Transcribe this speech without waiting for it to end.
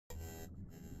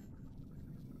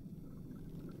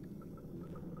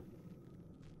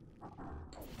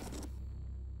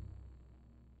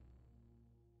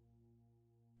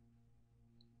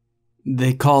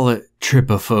They call it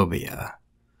trypophobia,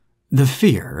 the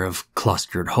fear of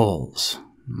clustered holes.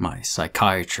 My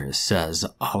psychiatrist says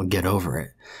I'll get over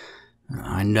it.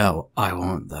 I know I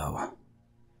won't, though.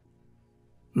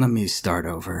 Let me start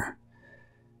over.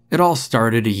 It all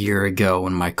started a year ago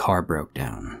when my car broke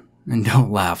down. And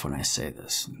don't laugh when I say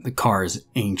this. The car is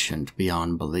ancient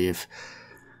beyond belief.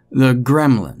 The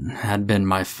Gremlin had been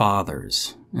my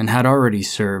father's and had already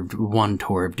served one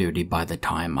tour of duty by the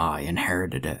time I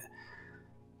inherited it.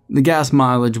 The gas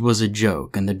mileage was a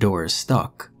joke and the doors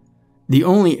stuck. The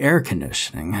only air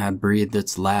conditioning had breathed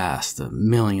its last a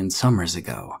million summers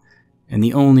ago, and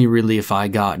the only relief I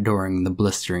got during the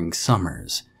blistering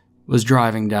summers was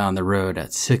driving down the road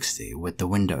at 60 with the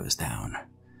windows down.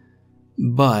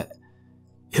 But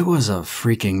it was a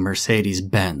freaking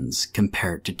Mercedes-Benz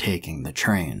compared to taking the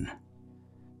train.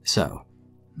 So,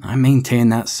 I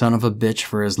maintained that son of a bitch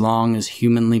for as long as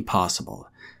humanly possible,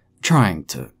 trying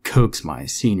to coax my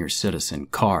senior citizen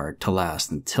car to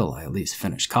last until I at least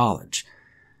finished college.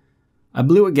 I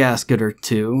blew a gasket or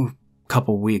two a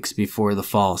couple weeks before the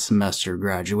fall semester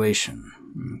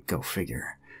graduation. Go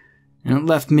figure. And it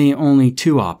left me only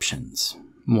two options.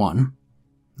 One,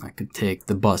 I could take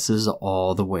the buses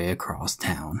all the way across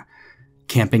town,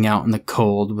 camping out in the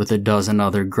cold with a dozen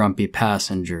other grumpy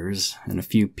passengers and a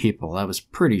few people I was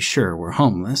pretty sure were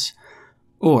homeless,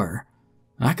 or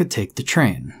I could take the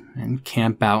train and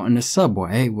camp out in a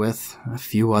subway with a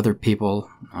few other people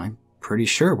I'm pretty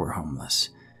sure were homeless.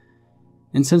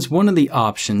 And since one of the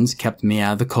options kept me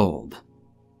out of the cold,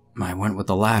 I went with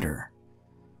the latter.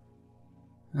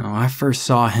 I first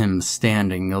saw him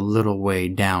standing a little way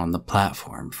down the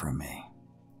platform from me.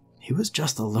 He was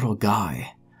just a little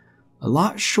guy, a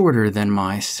lot shorter than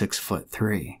my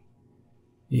 6'3".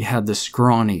 He had the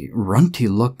scrawny, runty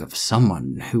look of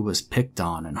someone who was picked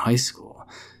on in high school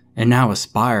and now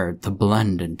aspired to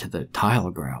blend into the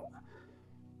tile grout.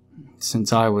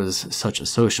 Since I was such a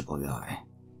sociable guy,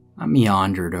 I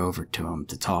meandered over to him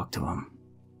to talk to him.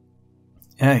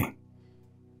 "Hey,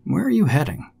 where are you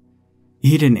heading?"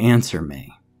 He didn't answer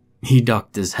me. He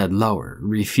ducked his head lower,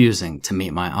 refusing to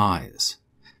meet my eyes.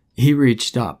 He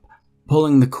reached up,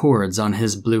 pulling the cords on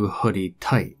his blue hoodie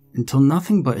tight until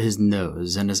nothing but his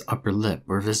nose and his upper lip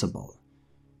were visible.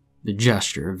 The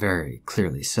gesture very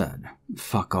clearly said,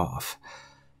 "Fuck off."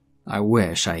 I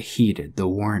wish I heeded the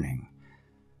warning.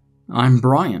 "I'm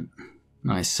Bryant,"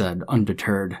 I said,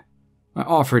 undeterred. I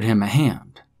offered him a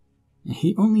hand.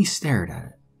 He only stared at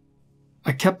it.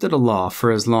 I kept it aloft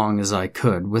for as long as I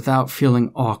could without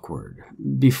feeling awkward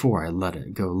before I let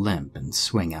it go limp and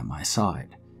swing at my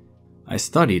side. I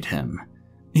studied him.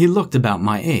 He looked about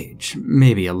my age,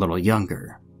 maybe a little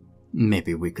younger.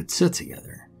 Maybe we could sit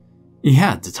together. He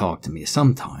had to talk to me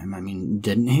sometime,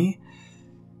 didn't he?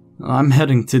 "I'm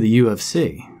heading to the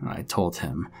UFC, I told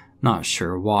him, not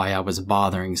sure why I was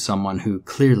bothering someone who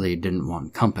clearly didn't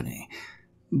want company,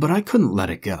 but I couldn't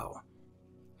let it go.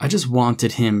 I just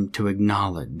wanted him to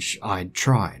acknowledge I'd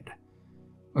tried.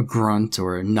 A grunt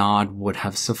or a nod would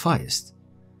have sufficed,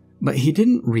 but he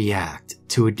didn't react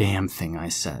to a damn thing I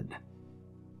said.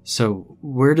 "So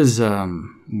where does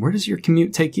your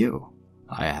commute take you?"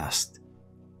 I asked.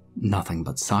 Nothing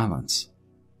but silence.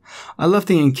 I left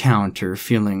the encounter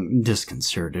feeling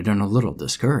disconcerted and a little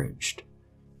discouraged,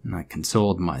 and I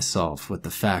consoled myself with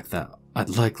the fact that I'd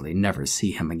likely never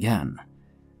see him again.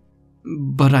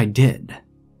 But I did.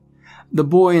 The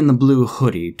boy in the blue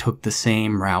hoodie took the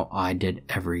same route I did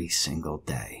every single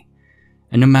day,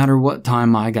 and no matter what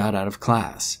time I got out of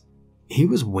class, he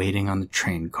was waiting on the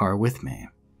train car with me.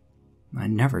 I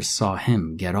never saw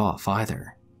him get off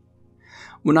either.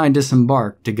 When I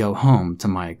disembarked to go home to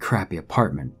my crappy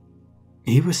apartment,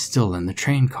 he was still in the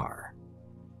train car.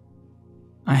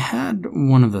 I had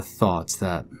one of the thoughts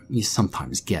that you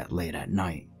sometimes get late at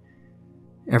night.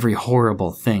 Every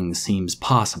horrible thing seems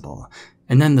possible,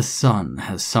 and then the sun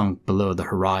has sunk below the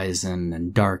horizon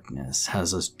and darkness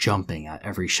has us jumping at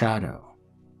every shadow.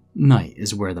 Night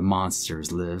is where the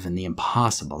monsters live and the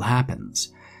impossible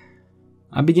happens.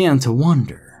 I began to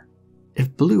wonder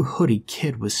if Blue Hoodie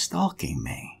Kid was stalking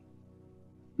me.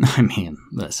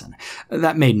 Listen,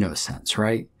 that made no sense,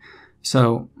 right?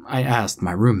 So I asked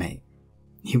my roommate.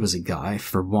 He was a guy,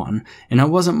 for one, and I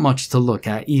wasn't much to look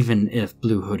at even if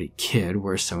Blue Hoodie Kid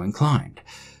were so inclined.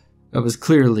 I was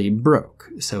clearly broke,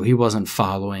 so he wasn't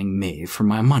following me for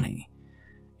my money.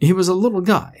 He was a little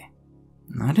guy.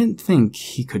 I didn't think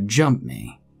he could jump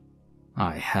me.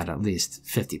 I had at least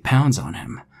 50 pounds on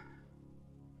him.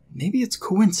 "Maybe it's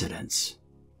coincidence,"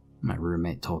 my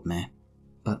roommate told me,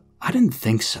 but I didn't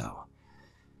think so.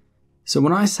 So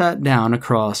when I sat down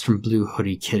across from Blue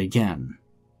Hoodie Kid again,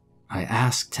 I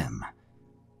asked him,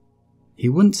 He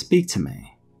wouldn't speak to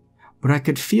me, but I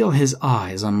could feel his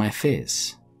eyes on my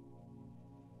face.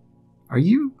 "Are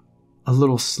you a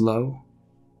little slow?"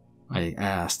 I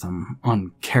asked him,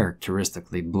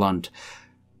 uncharacteristically blunt.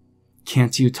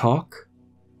 "Can't you talk?"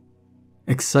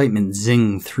 Excitement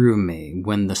zinged through me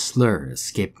when the slur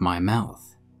escaped my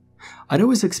mouth. I'd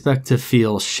always expect to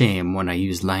feel shame when I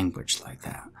used language like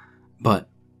that, but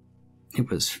it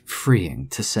was freeing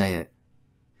to say it.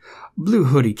 Blue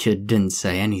Hoodie Kid didn't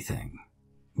say anything,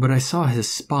 but I saw his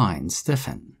spine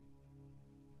stiffen.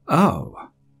 "Oh,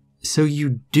 so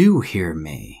you do hear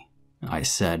me," I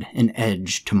said, an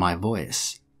edge to my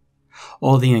voice.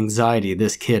 All the anxiety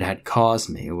this kid had caused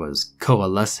me was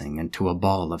coalescing into a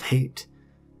ball of hate.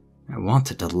 I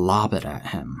wanted to lob it at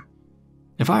him.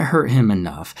 If I hurt him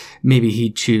enough, maybe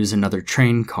he'd choose another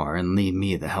train car and leave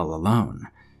me the hell alone.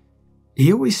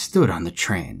 He always stood on the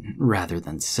train rather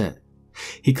than sit.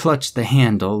 He clutched the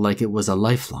handle like it was a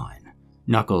lifeline,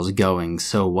 knuckles going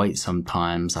so white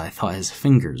sometimes I thought his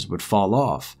fingers would fall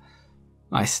off.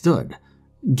 I stood,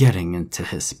 getting into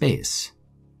his space.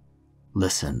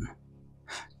 "Listen,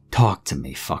 talk to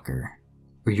me, fucker,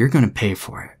 or you're gonna pay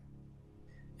for it."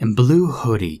 And Blue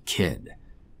Hoodie Kid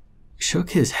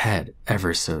shook his head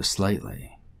ever so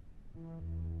slightly.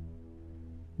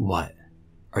 "What?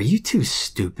 Are you too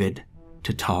stupid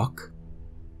to talk?"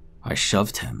 I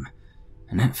shoved him,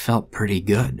 and it felt pretty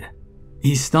good.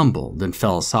 He stumbled and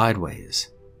fell sideways,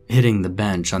 hitting the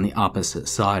bench on the opposite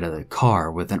side of the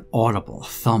car with an audible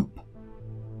thump.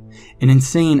 An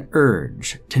insane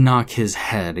urge to knock his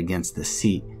head against the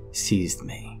seat seized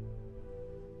me.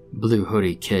 Blue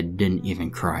Hoodie Kid didn't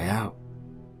even cry out.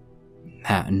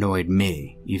 That annoyed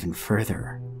me even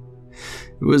further.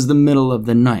 It was the middle of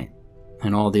the night,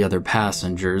 and all the other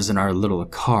passengers in our little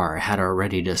car had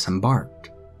already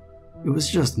disembarked. It was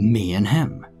just me and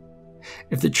him.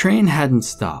 If the train hadn't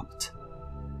stopped,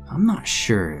 I'm not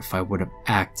sure if I would have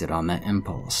acted on that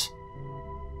impulse.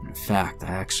 In fact, I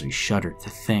actually shuddered to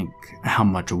think how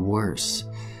much worse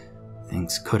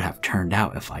things could have turned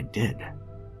out if I did.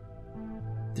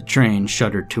 The train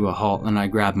shuddered to a halt and I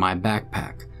grabbed my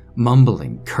backpack,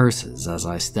 mumbling curses as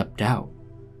I stepped out.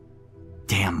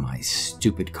 Damn my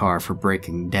stupid car for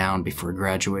breaking down before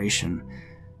graduation.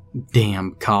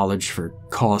 Damn college for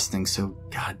costing so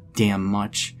goddamn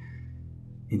much.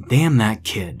 And damn that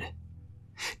kid.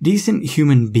 Decent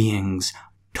human beings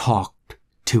talked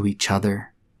to each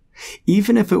other,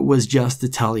 even if it was just to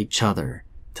tell each other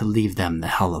to leave them the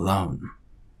hell alone.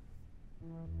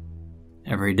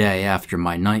 Every day after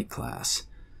my night class,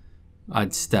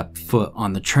 I'd step foot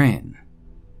on the train,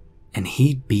 and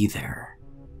he'd be there,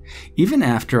 even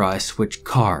after I switched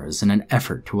cars in an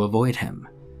effort to avoid him.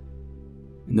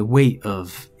 And the weight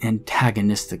of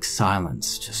antagonistic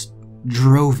silence just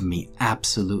drove me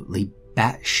absolutely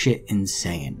batshit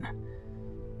insane.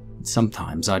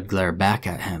 Sometimes I'd glare back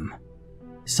at him.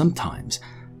 Sometimes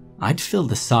I'd fill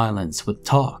the silence with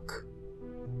talk,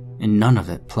 and none of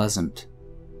it pleasant.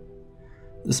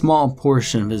 The small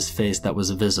portion of his face that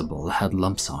was visible had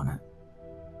lumps on it.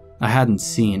 I hadn't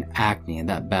seen acne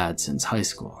that bad since high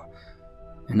school,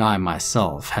 and I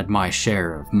myself had my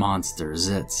share of monster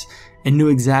zits and knew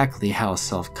exactly how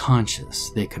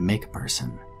self-conscious they could make a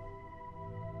person.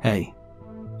 "Hey,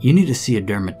 you need to see a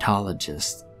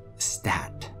dermatologist,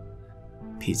 stat,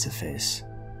 pizza face,"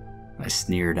 I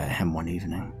sneered at him one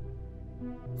evening.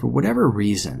 For whatever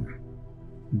reason,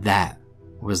 that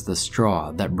was the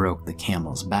straw that broke the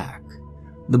camel's back.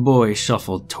 The boy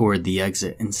shuffled toward the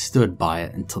exit and stood by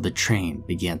it until the train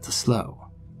began to slow.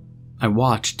 I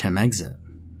watched him exit.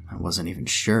 I wasn't even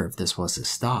sure if this was his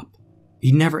stop.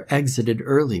 He never exited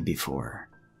early before.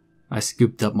 I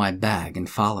scooped up my bag and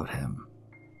followed him,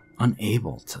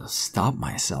 unable to stop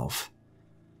myself.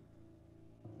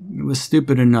 It was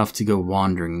stupid enough to go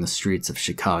wandering the streets of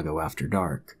Chicago after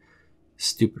dark.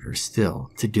 Stupider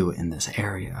still to do it in this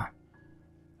area.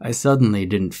 I suddenly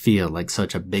didn't feel like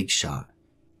such a big shot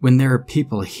when there are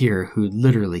people here who'd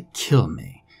literally kill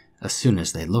me as soon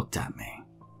as they looked at me.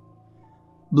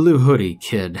 Blue Hoodie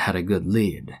Kid had a good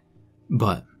lead,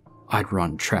 but I'd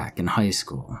run track in high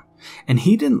school, and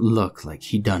he didn't look like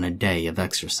he'd done a day of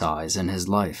exercise in his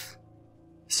life.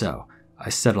 So I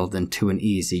settled into an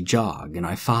easy jog and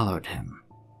I followed him.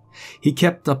 He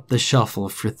kept up the shuffle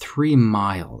for 3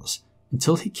 miles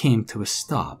until he came to a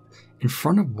stop in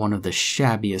front of one of the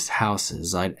shabbiest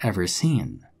houses I'd ever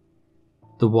seen.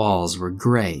 The walls were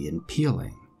gray and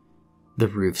peeling, the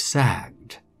roof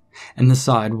sagged, and the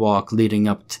sidewalk leading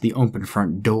up to the open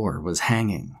front door was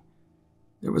hanging.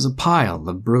 There was a pile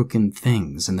of broken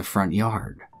things in the front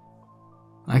yard.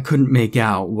 I couldn't make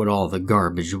out what all the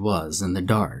garbage was in the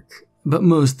dark, but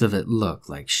most of it looked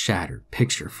like shattered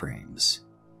picture frames.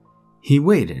 He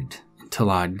waited until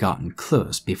I'd gotten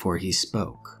close before he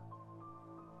spoke.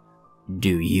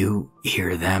 "Do you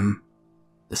hear them?"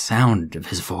 The sound of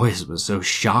his voice was so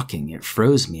shocking it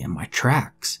froze me in my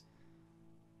tracks.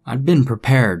 I'd been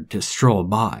prepared to stroll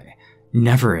by,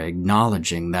 never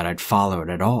acknowledging that I'd followed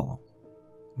at all.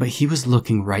 But he was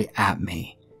looking right at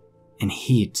me, and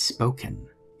he'd spoken.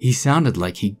 He sounded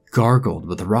like he gargled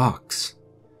with rocks.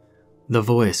 The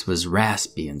voice was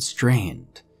raspy and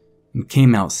strained, and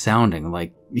came out sounding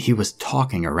like he was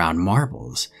talking around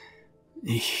marbles.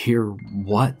 "Hear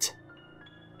what?"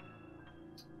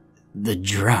 "The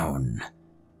drone.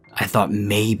 I thought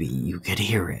maybe you could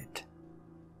hear it.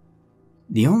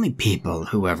 The only people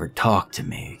who ever talk to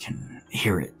me can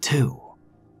hear it too."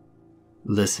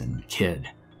 "Listen, kid,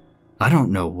 I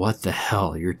don't know what the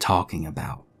hell you're talking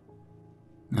about."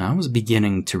 I was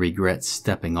beginning to regret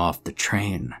stepping off the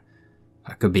train.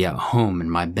 I could be at home in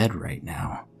my bed right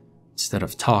now, instead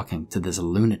of talking to this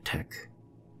lunatic.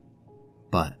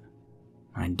 But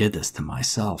I did this to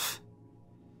myself.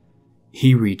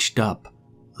 He reached up,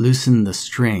 loosened the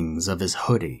strings of his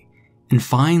hoodie, and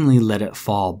finally let it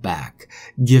fall back,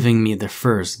 giving me the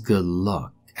first good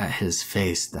look at his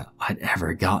face that I'd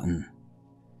ever gotten.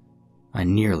 I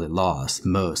nearly lost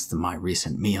most of my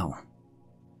recent meal.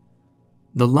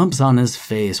 The lumps on his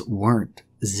face weren't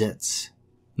zits,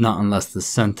 not unless the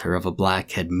center of a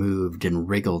blackhead moved and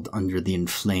wriggled under the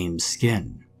inflamed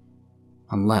skin,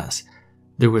 unless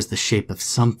there was the shape of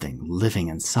something living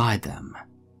inside them.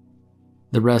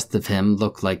 The rest of him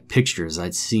looked like pictures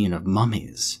I'd seen of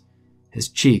mummies. His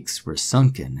cheeks were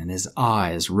sunken and his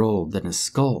eyes rolled in his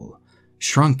skull,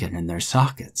 shrunken in their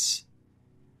sockets.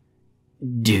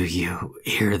 "Do you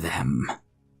hear them?"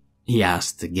 he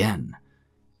asked again,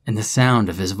 and the sound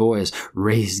of his voice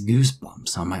raised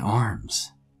goosebumps on my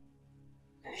arms.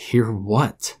 "Hear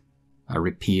what?" I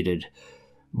repeated,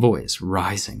 voice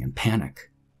rising in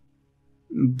panic.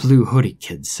 Blue hoodie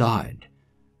kid sighed.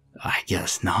 "I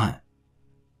guess not."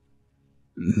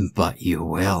 "But you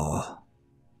will."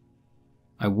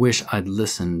 I wish I'd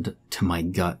listened to my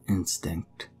gut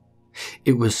instinct.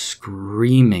 It was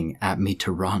screaming at me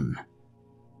to run,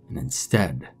 and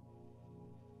instead,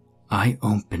 I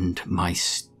opened my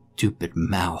stupid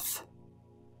mouth.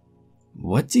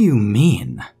 "What do you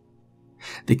mean?"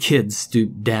 The kid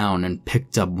stooped down and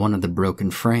picked up one of the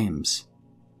broken frames.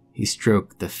 He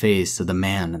stroked the face of the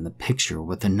man in the picture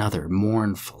with another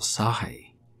mournful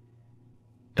sigh.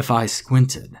 If I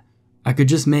squinted, I could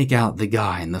just make out the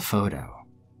guy in the photo.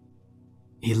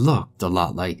 He looked a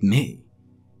lot like me.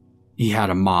 He had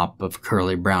a mop of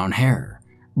curly brown hair,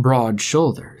 broad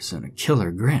shoulders, and a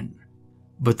killer grin.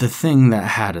 But the thing that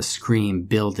had a scream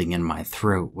building in my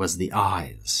throat was the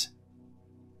eyes.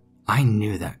 I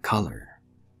knew that color.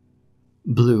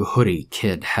 Blue hoodie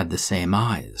kid had the same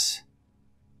eyes.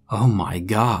 Oh my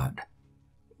god.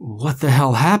 What the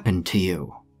hell happened to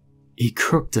you? He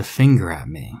crooked a finger at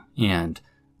me, and,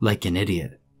 like an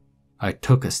idiot, I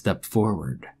took a step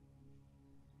forward.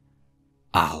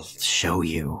 "I'll show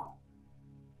you."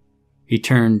 He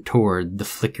turned toward the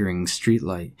flickering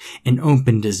streetlight and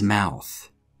opened his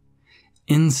mouth.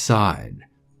 Inside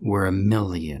were a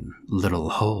million little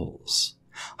holes,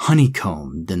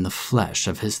 honeycombed in the flesh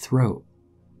of his throat.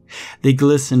 They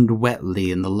glistened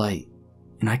wetly in the light,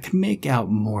 and I could make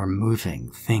out more moving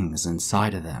things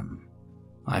inside of them.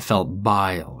 I felt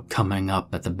bile coming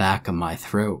up at the back of my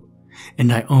throat,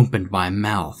 and I opened my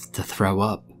mouth to throw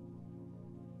up.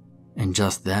 And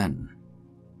just then,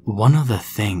 one of the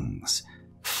things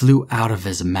flew out of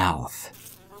his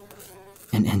mouth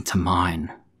and into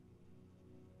mine.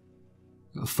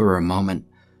 For a moment,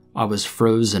 I was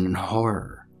frozen in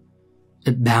horror.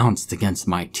 It bounced against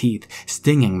my teeth,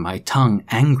 stinging my tongue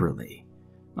angrily.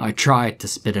 I tried to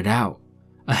spit it out.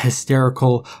 A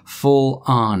hysterical,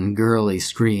 full-on girly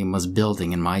scream was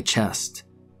building in my chest,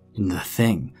 and the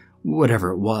thing,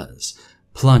 whatever it was,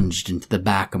 plunged into the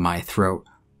back of my throat,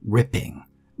 ripping,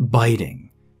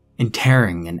 biting, and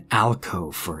tearing an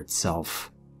alcove for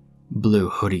itself. Blue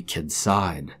hoodie kid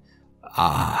sighed.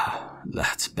 "Ah,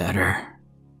 that's better."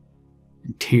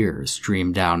 Tears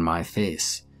streamed down my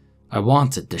face. I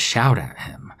wanted to shout at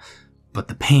him, but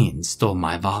the pain stole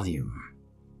my volume.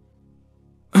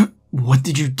 "What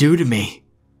did you do to me?"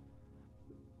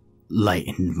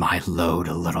 "Lightened my load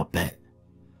a little bit."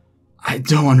 "I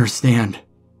don't understand."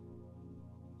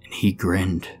 And he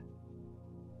grinned.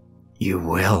 "You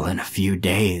will in a few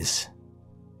days."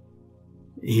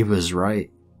 He was right.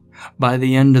 By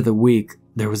the end of the week,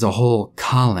 there was a whole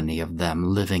colony of them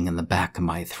living in the back of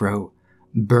my throat,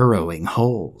 burrowing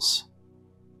holes.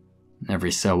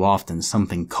 Every so often,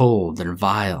 something cold and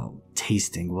vile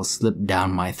tasting will slip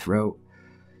down my throat,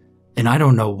 and I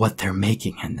don't know what they're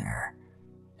making in there,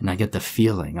 and I get the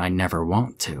feeling I never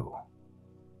want to.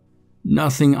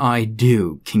 Nothing I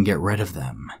do can get rid of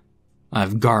them.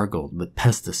 I've gargled with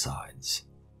pesticides.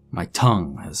 My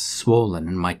tongue has swollen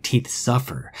and my teeth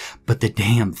suffer, but the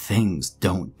damn things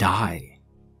don't die.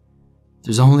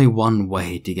 There's only one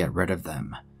way to get rid of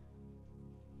them,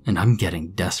 and I'm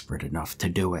getting desperate enough to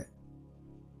do it.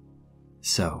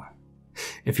 So,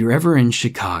 if you're ever in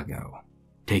Chicago,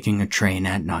 taking a train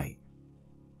at night,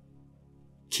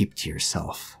 keep to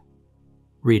yourself.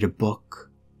 Read a book.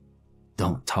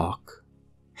 Don't talk.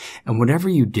 And whatever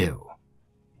you do,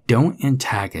 don't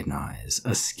antagonize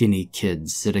a skinny kid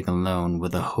sitting alone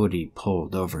with a hoodie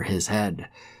pulled over his head.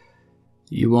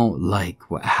 You won't like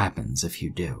what happens if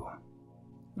you do.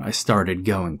 I started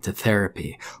going to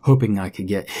therapy, hoping I could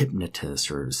get hypnotists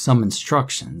or some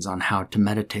instructions on how to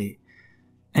meditate.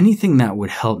 Anything that would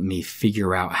help me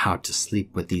figure out how to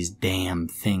sleep with these damn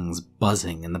things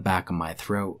buzzing in the back of my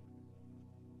throat.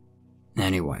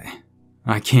 Anyway,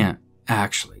 I can't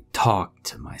actually talk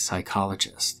to my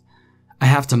psychologist. I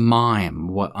have to mime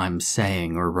what I'm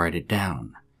saying or write it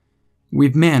down.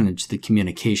 We've managed the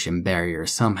communication barrier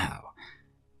somehow.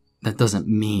 That doesn't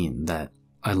mean that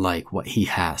I like what he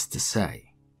has to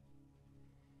say.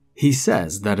 He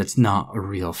says that it's not a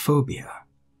real phobia,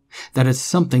 that it's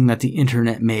something that the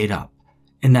internet made up,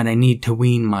 and that I need to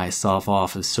wean myself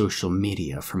off of social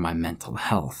media for my mental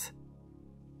health.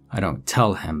 I don't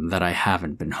tell him that I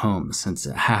haven't been home since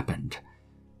it happened.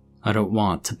 I don't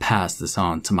want to pass this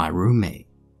on to my roommate,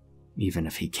 even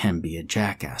if he can be a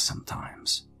jackass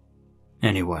sometimes.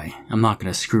 Anyway, I'm not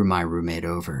going to screw my roommate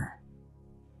over.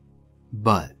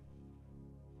 But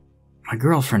my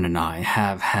girlfriend and I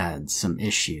have had some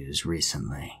issues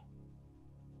recently.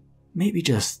 Maybe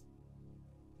just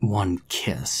one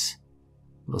kiss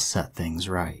will set things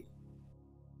right.